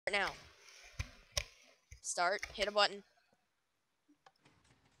Start now. Start. Hit a button.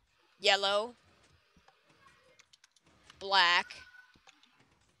 Yellow. Black.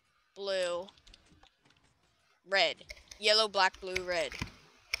 Blue. Red. Yellow, black, blue, red.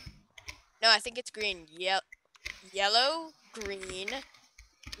 No, I think it's green. Yellow, green,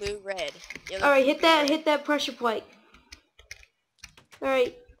 blue, red. Yellow, All right, blue, hit green, that. red. Hit that pressure plate. All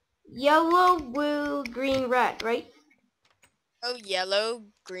right, yellow, blue, green, red. Right? Oh, yellow,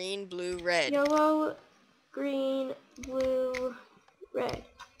 green, blue, red. Yellow, green, blue, red.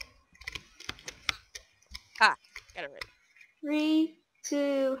 Ha! Got it right. 3,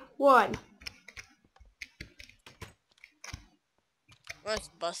 2, 1.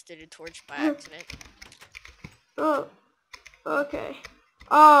 Almost busted a torch by accident. Oh, okay.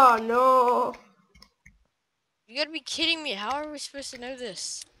 Oh no. You gotta be kidding me. How are we supposed to know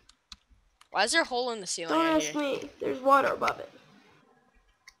this? Why is there a hole in the ceiling Don't right ask here? me. There's water above it.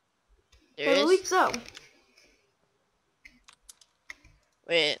 There I is? believe so.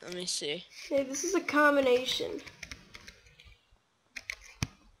 Wait, let me see. Hey, this is a combination.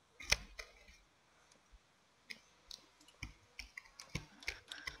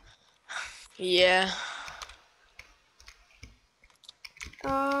 Yeah.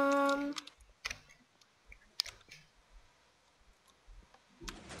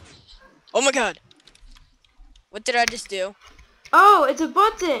 Oh my god! What did I just do? Oh, it's a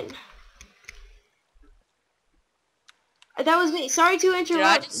button. That was me. Sorry to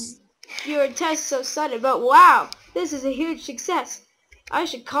interrupt your test so sudden, but wow, this is a huge success. I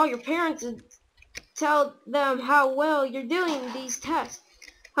should call your parents and tell them how well you're doing these tests.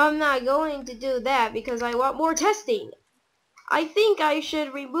 I'm not going to do that because I want more testing. I think I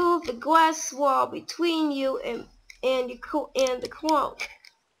should remove the glass wall between you and the clone.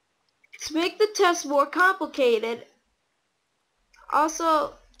 To make the test more complicated,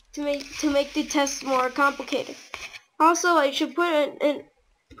 also to make the test more complicated. Also, I should put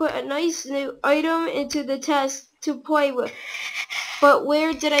a nice new item into the test to play with. But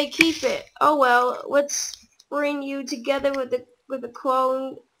where did I keep it? Oh well, let's bring you together with the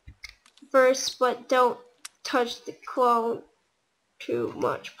clone first, but don't touch the clone too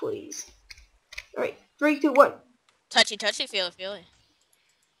much, please. All right, 3, 2, 1. Touchy, touchy, feely, feely.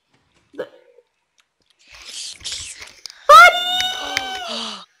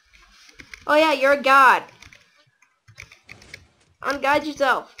 Oh yeah, you're a god. Ungod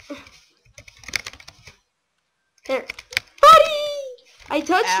yourself. There. Buddy! I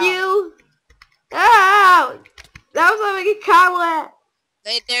touched Ow. you! Ow! That was like a cobweb.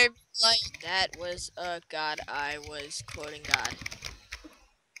 There, like, that was, God, I was quoting God.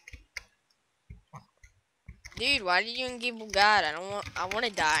 Dude, why did you enable God? I want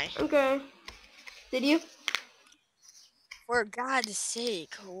to die. Okay. Did you? For God's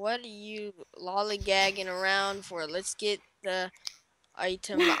sake, what are you lollygagging around for? Let's get the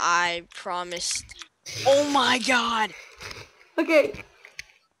item I promised. Oh my god! Okay.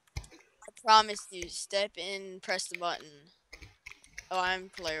 I promised you. Step in, press the button. Oh, I'm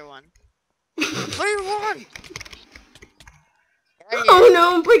player 1. Player 1! Oh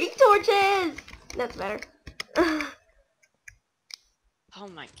no, I'm breaking torches! That's better. Oh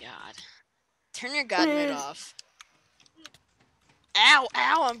my god. Turn your god mode off. Ow,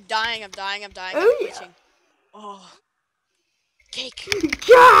 ow, I'm dying. Oh, I'm yeah. glitching. Oh. Cake.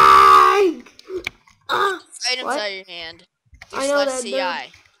 Gang! Items What? out of your hand. Do I know /CI. that.